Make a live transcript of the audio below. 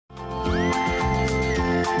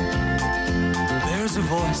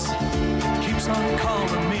voice keeps on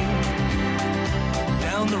calling me.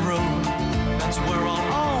 Down the road, that's where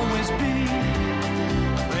I'll always be.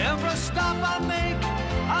 Every stop I make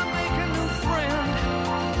a new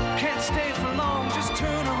friend. Can't stay for long, just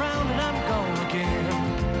turn around and I'm gone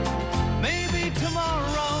again. Maybe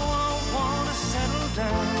tomorrow I'll wanna settle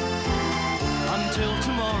down. Until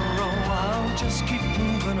tomorrow I'll just keep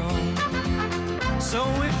moving on. So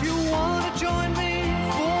if you wanna join me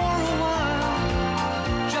for a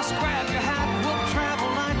while, just grab your hat, we'll travel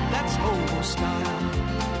like that's hobo style.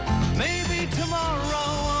 Maybe tomorrow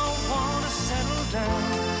I'll wanna settle down.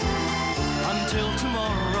 Until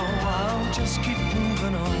tomorrow I'll just keep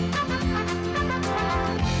moving on.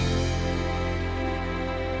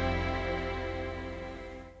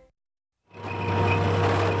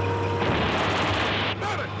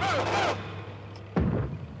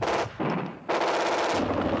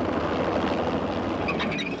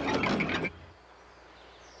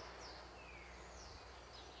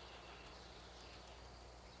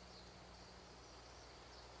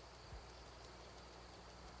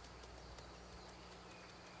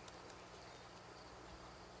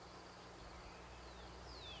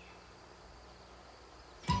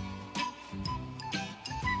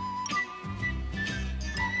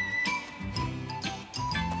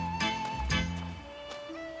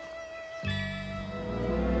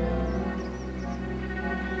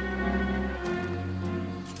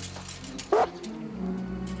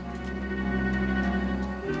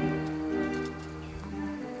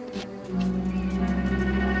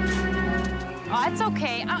 It's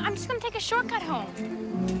okay. I'm just gonna take a shortcut home.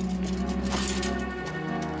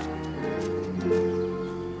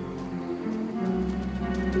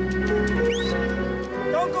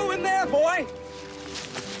 Don't go in there, boy!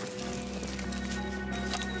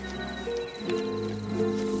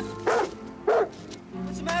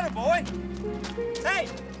 What's the matter, boy? Hey!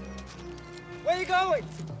 Where are you going?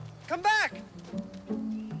 Come back!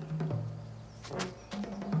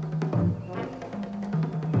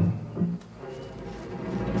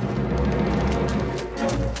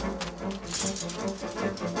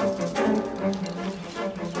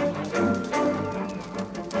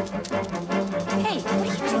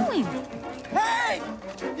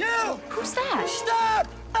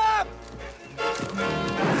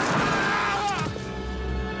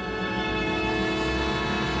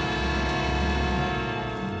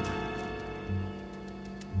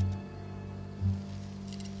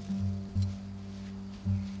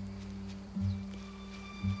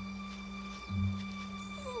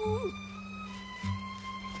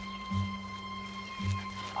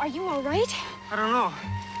 Are you all right? I don't know.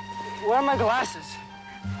 Where are my glasses?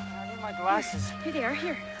 I need my glasses. Here they are,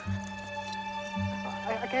 here.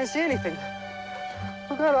 I can't see anything.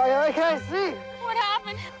 Oh, God, I can't see. What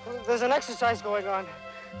happened? There's an exercise going on.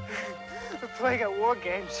 We're playing at war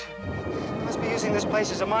games. Must be using this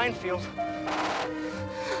place as a minefield.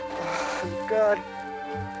 Oh, God.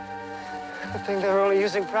 Good thing they were only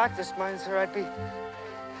using practice mines, or I'd be...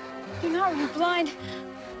 You're not really blind,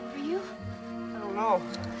 are you? I don't know.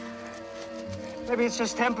 Maybe it's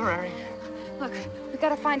just temporary. Look, we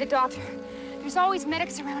gotta find a doctor. There's always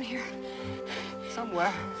medics around here.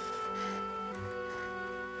 Somewhere.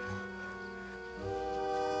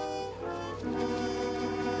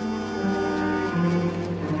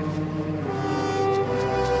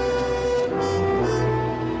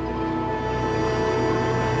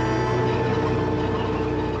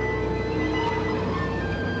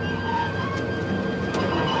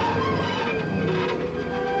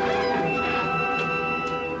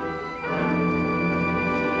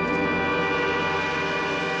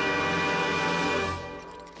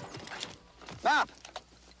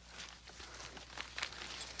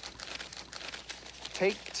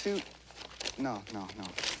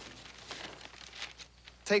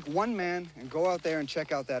 Take one man and go out there and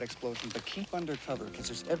check out that explosion, but keep under cover, because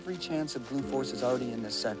there's every chance a blue force is already in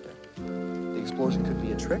this sector. The explosion could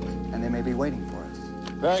be a trick, and they may be waiting for us.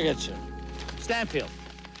 Very good, sir. Stanfield,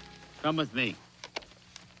 come with me.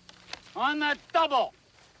 On the double!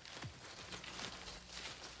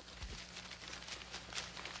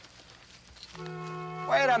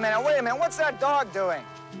 Wait a minute. What's that dog doing?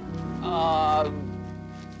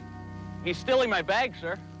 He's stealing my bag,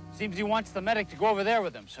 sir. Seems he wants the medic to go over there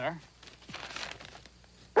with him, sir.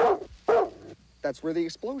 That's where the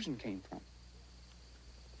explosion came from.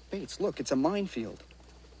 Bates, look, it's a minefield.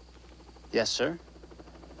 Yes, sir.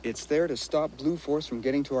 It's there to stop Blue Force from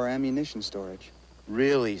getting to our ammunition storage.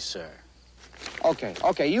 Really, sir?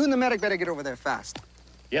 Okay, you and the medic better get over there fast.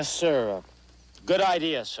 Yes, sir. Good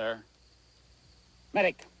idea, sir.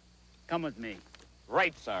 Medic, come with me.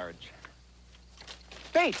 Right, Sarge.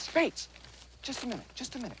 Bates! Just a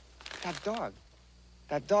minute.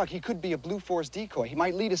 That dog, he could be a Blue Force decoy. He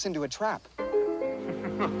might lead us into a trap.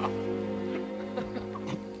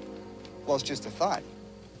 Well, it's just a thought.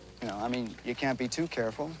 You know, I mean, you can't be too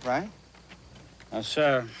careful, right? No,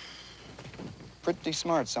 sir. Pretty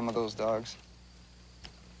smart, some of those dogs.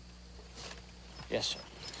 Yes, sir.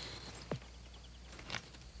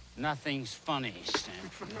 Nothing's funny,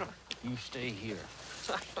 Stanford. You stay here.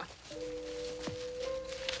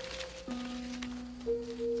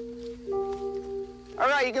 All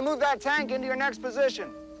right, you can move that tank into your next position.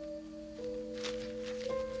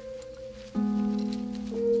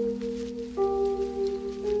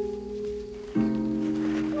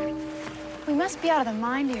 We must be out of the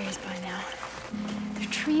mine areas by now. There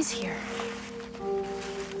are trees here.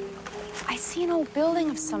 I see an old building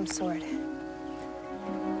of some sort.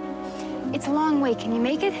 It's a long way. Can you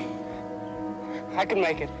make it? I can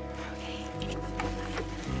make it.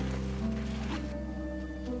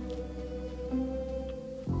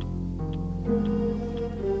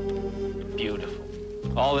 Beautiful.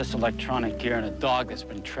 All this electronic gear and a dog that's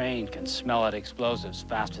been trained can smell out explosives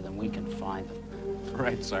faster than we can find them.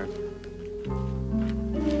 Right, sir.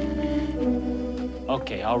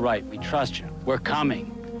 Okay, all right, we trust you. We're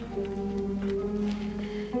coming.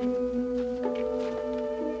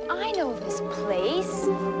 I know this place.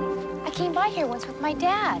 I came by here once with my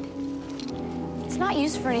dad. It's not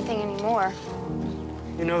used for anything anymore.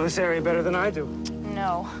 You know this area better than I do.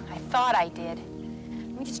 No, I thought I did.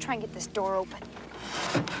 Let me just try and get this door open.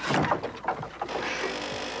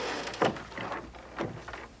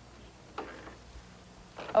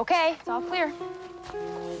 Okay, it's all clear.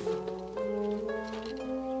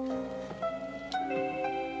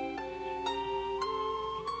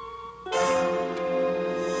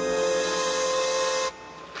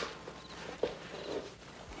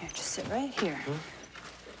 Here, just sit right here.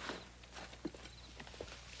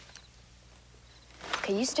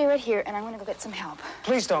 Okay, you stay right here, and I'm gonna go get some help.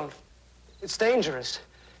 Please don't. It's dangerous.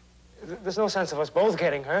 There's no sense of us both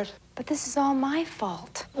getting hurt. But this is all my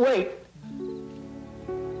fault. Wait.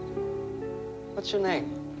 What's your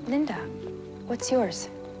name? Linda, what's yours?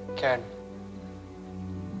 Ken.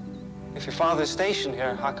 If your father's stationed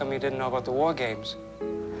here, how come you didn't know about the war games?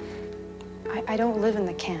 I don't live in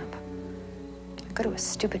the camp. I go to a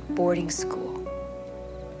stupid boarding school.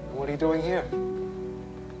 What are you doing here?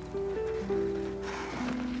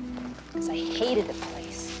 Because I hated the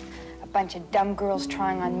place. A bunch of dumb girls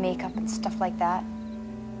trying on makeup and stuff like that.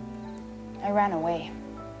 I ran away.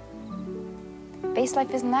 Base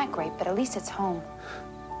life isn't that great, but at least it's home.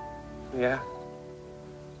 Yeah?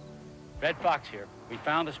 Red Fox here. We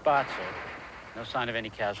found the spot, sir. No sign of any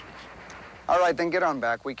casualties. All right, then get on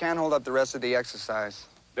back. We can't hold up the rest of the exercise.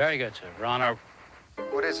 Very good, sir. We're on our...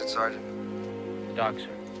 What is it, Sergeant? The dog, sir.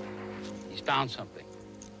 He's found something.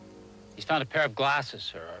 He's found a pair of glasses,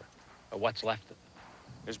 sir, or what's left of them.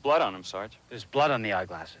 There's blood on him, Sarge. There's blood on the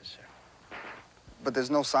eyeglasses, sir. But there's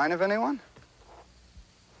no sign of anyone?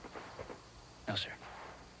 No, sir.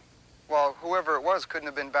 Well, whoever it was couldn't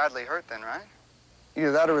have been badly hurt then, right?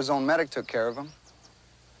 Either that or his own medic took care of him.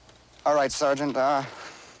 All right, Sergeant,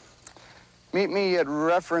 meet me at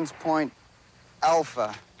reference point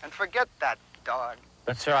Alpha. And forget that dog.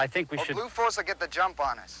 But, sir, I think we should... Blue Force will get the jump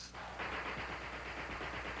on us.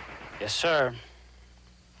 Yes, sir.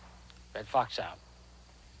 Red Fox out.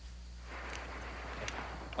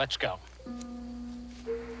 Let's go.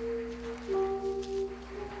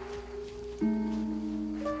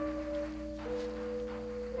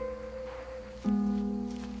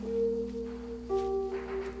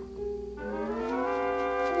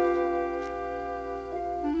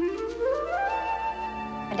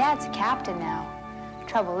 My dad's a captain now.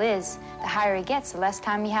 Trouble is, the higher he gets, the less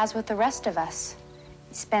time he has with the rest of us.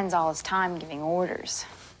 He spends all his time giving orders.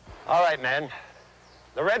 All right, men.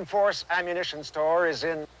 The Red Force ammunition store is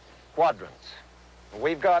in Quadrant.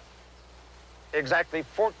 We've got exactly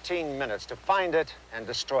 14 minutes to find it and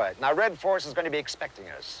destroy it. Now, Red Force is going to be expecting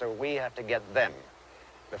us, so we have to get them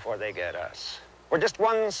before they get us. We're just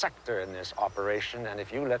one sector in this operation, and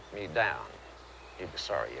if you let me down, you'd be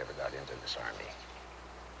sorry you ever got into this army.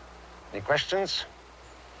 Any questions?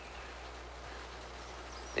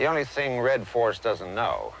 The only thing Red Force doesn't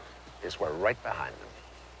know is we're right behind them.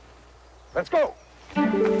 Let's go.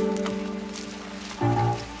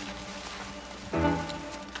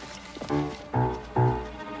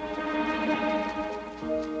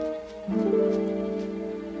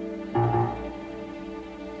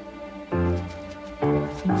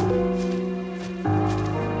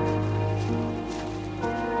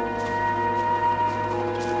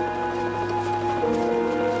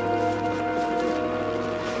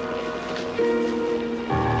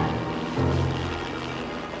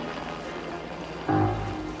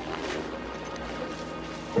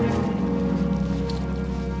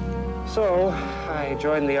 So, I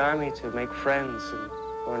joined the army to make friends and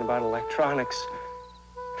learn about electronics.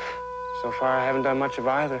 So far, I haven't done much of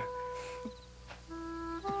either.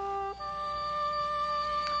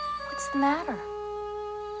 What's the matter?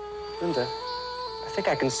 Linda, I think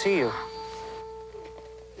I can see you.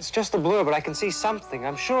 It's just a blur, but I can see something.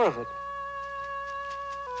 I'm sure of it.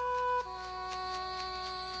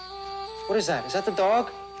 What is that? Is that the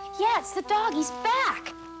dog? Yeah, it's the dog. He's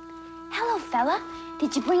back. Hello, fella.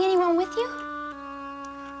 Did you bring anyone with you?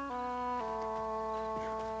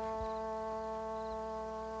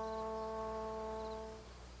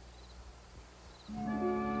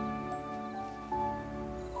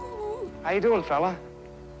 How you doing, fella?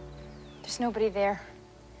 There's nobody there.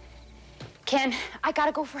 Ken, I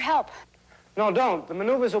gotta go for help. No, don't. The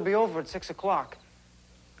maneuvers will be over at 6 o'clock.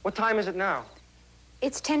 What time is it now?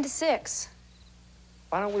 It's 10 to 6.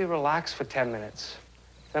 Why don't we relax for 10 minutes?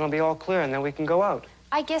 Then it'll be all clear, and then we can go out.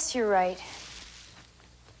 I guess you're right.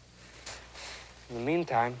 In the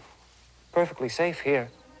meantime, perfectly safe here.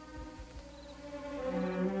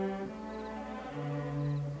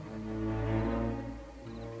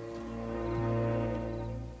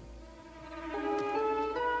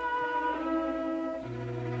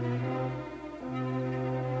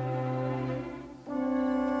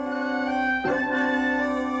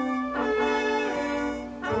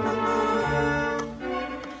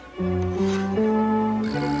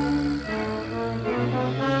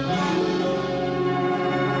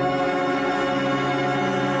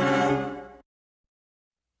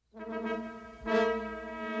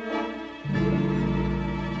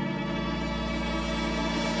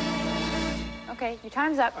 Okay, your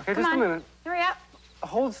time's up. Okay, Come just on. a minute. Hurry up.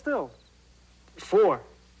 Hold still. 4.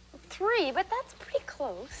 3, but that's pretty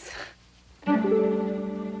close.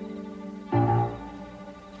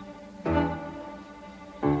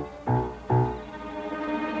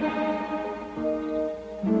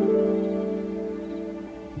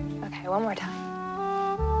 Okay, one more time.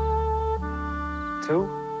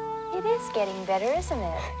 2? It is getting better, isn't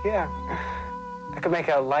it? Yeah. I could make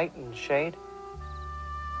out light and shade.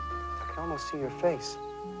 I can almost see your face.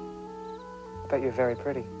 I bet you're very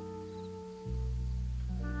pretty.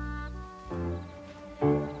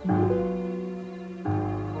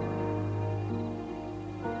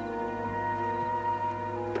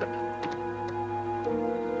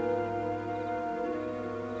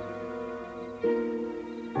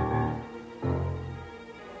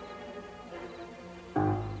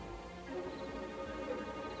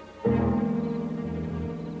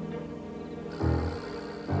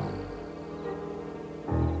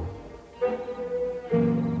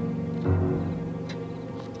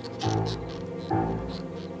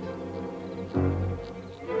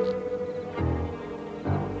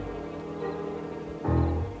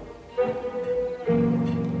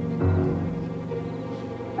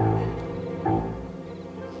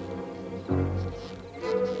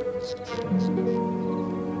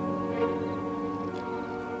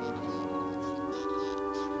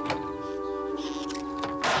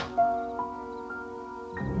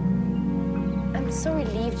 I'm so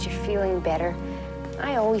relieved you're feeling better.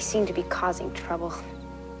 I always seem to be causing trouble.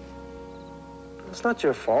 It's not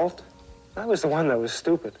your fault. I was the one that was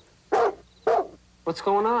stupid. What's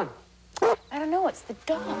going on? I don't know, it's the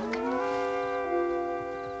dog.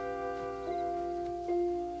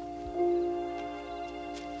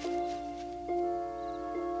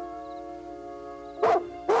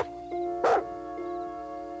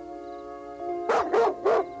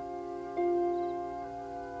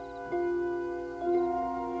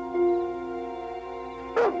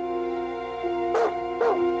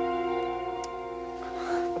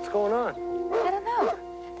 What's going on? I don't know.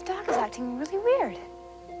 The dog is acting really weird.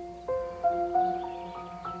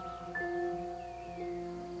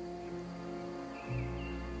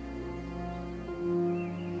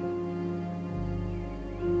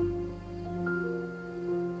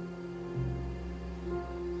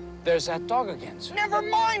 There's that dog again, sir. Never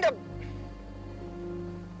mind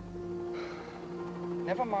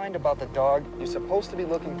about the dog. You're supposed to be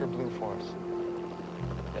looking for Blue Force.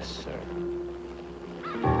 Yes, sir.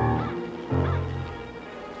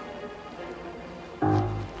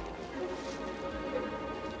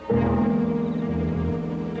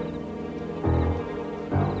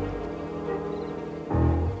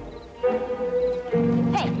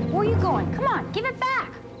 Hey, where are you going? Come on, give it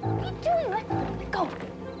back. What are you doing? Let go.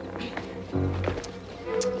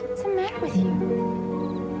 What's the matter with you?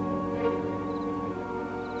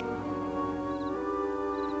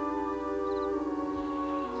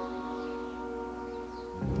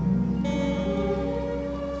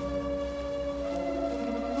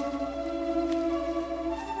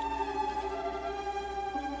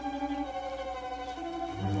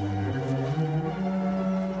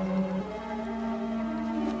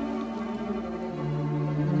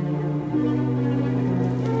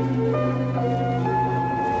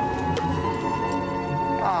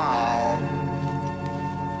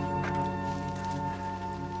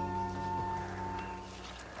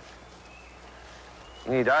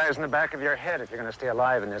 need eyes in the back of your head if you're going to stay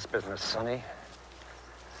alive in this business, Sonny.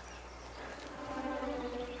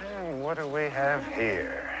 And what do we have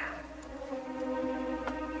here?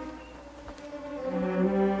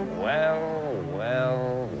 Well,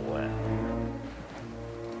 well, well.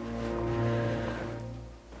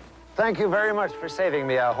 Thank you very much for saving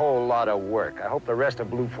me a whole lot of work. I hope the rest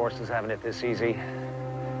of Blue Force is having it this easy.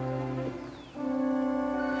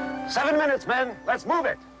 7 minutes, men. Let's move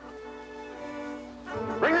it.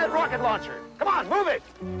 Bring that rocket launcher. Come on, move it.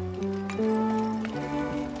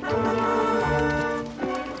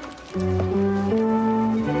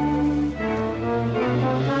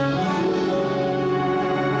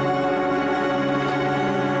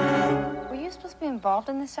 Were you supposed to be involved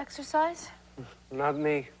in this exercise? Not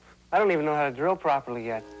me. I don't even know how to drill properly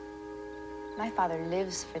yet. My father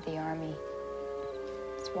lives for the Army.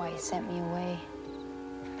 That's why he sent me away.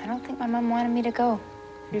 I don't think my mom wanted me to go.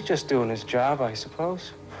 He's just doing his job, I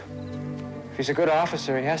suppose. If he's a good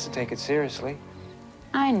officer, he has to take it seriously.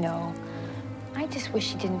 I know. I just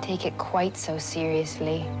wish he didn't take it quite so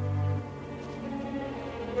seriously.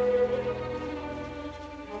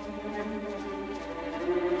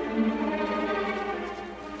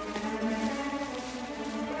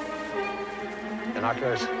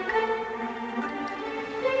 Binoculars.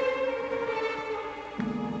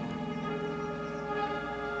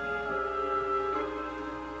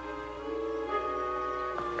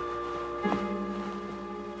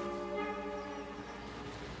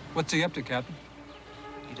 What's he up to, Captain?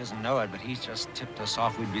 He doesn't know it, but he's just tipped us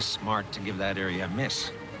off we'd be smart to give that area a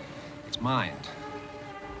miss. It's mined.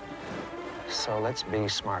 So let's be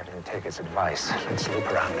smart and take his advice. Let's loop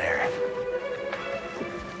around there.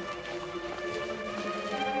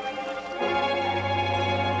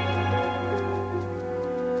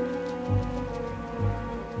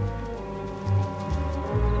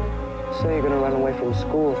 Say you're gonna run away from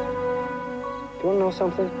school. Do you wanna know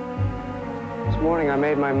something? This morning I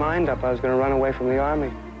made my mind up I was gonna run away from the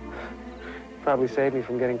Army. Probably saved me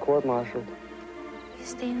from getting court-martialed. You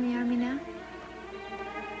stay in the Army now?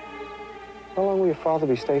 How long will your father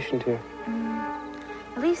be stationed here?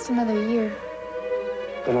 At least another year.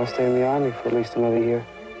 Then I'll stay in the Army for at least another year.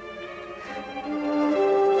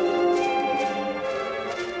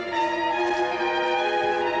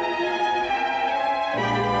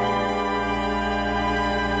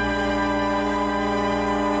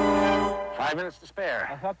 Minutes to spare.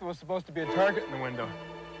 I thought there was supposed to be a target in the window.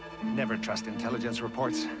 Never trust intelligence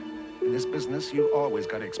reports. In this business, you always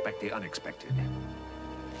got to expect the unexpected.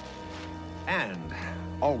 And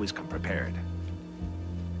always come prepared.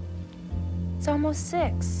 It's almost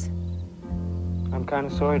 6. I'm kind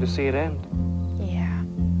of sorry to see it end. Yeah,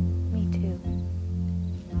 me too.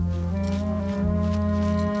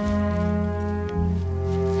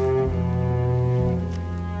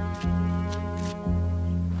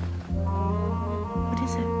 What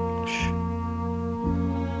is it? Shh.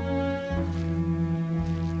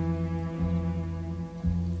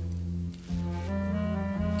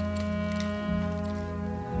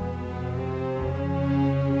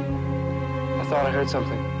 I thought I heard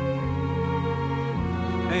something.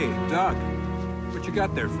 Hey, Doc. What you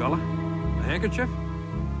got there, fella? A handkerchief?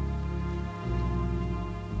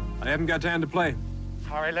 I haven't got time to play.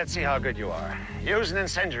 All right, let's see how good you are. Use an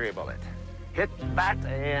incendiary bullet. Hit that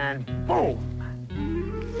and boom!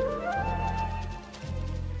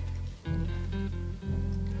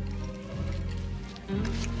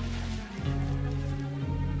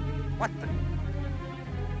 What the?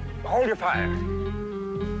 Hold your fire.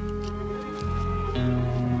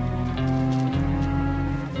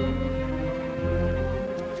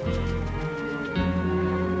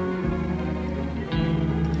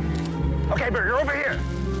 Okay, Bert, you're over here.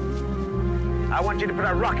 I want you to put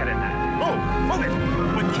a rocket in that. Move it.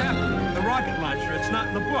 But, Captain, the rocket launcher, it's not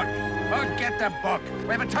in the book. Forget the book. We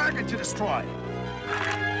have a target to destroy.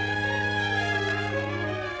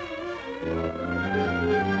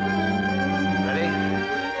 Ready?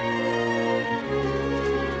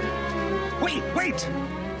 Wait!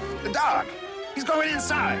 The dog. He's going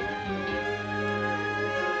inside.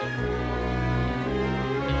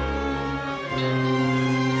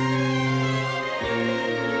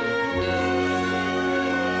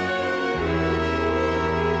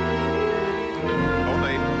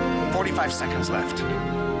 Only 45 seconds left.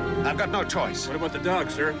 I've got no choice. What about the dog,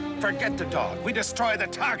 sir? Forget the dog. We destroy the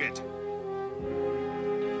target.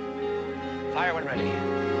 Fire when ready.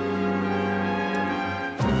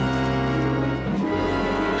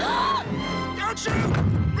 Don't shoot!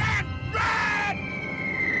 Run! Run!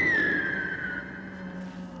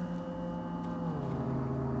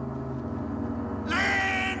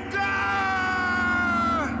 Lingo!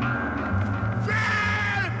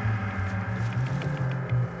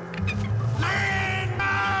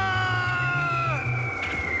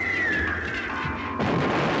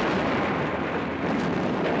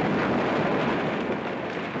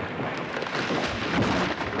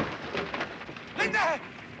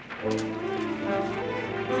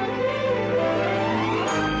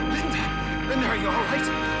 Are you all right?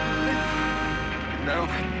 No.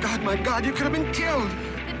 My God, you could have been killed.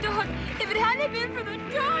 The dog. If it hadn't been for the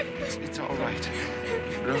dog. It's all right.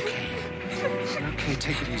 You're okay. You're okay.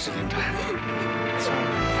 Take it easy, Linda. It's all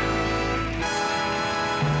right.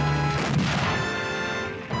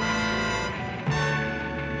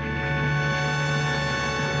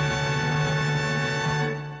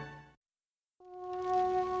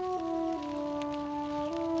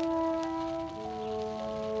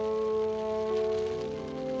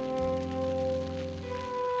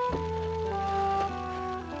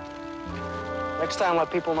 Next time,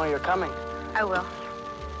 let people know you're coming. I will.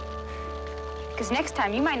 Because next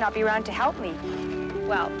time, you might not be around to help me.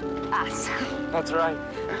 Well, us. That's right.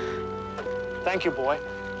 Thank you, boy.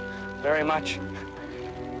 Very much.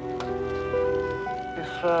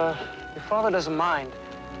 If your father doesn't mind,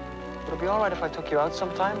 would it be all right if I took you out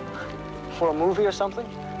sometime? For a movie or something?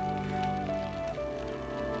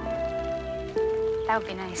 That would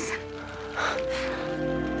be nice.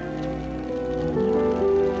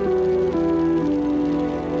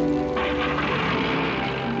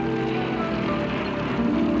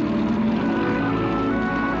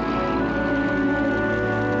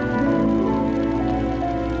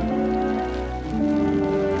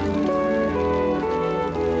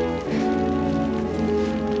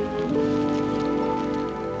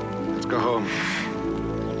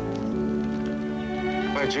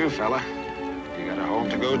 You, fella. You got a home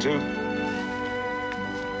to go to?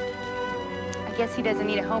 I guess he doesn't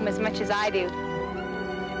need a home as much as I do.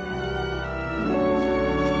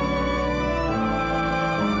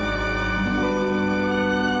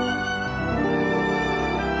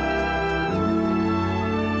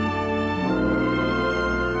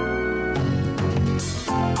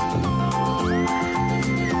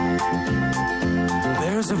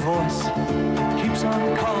 There's a voice that keeps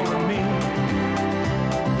on calling me.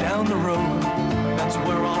 Down the road, that's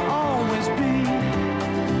where I'll always be.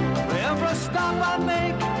 Every stop I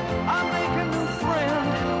make a new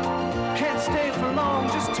friend. Can't stay for long,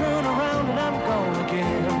 just turn around and I'm gone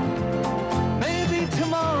again. Maybe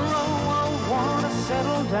tomorrow I'll wanna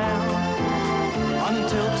settle down.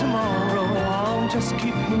 Until tomorrow, I'll just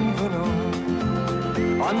keep moving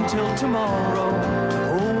on. Until tomorrow, the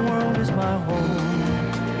whole world is my home.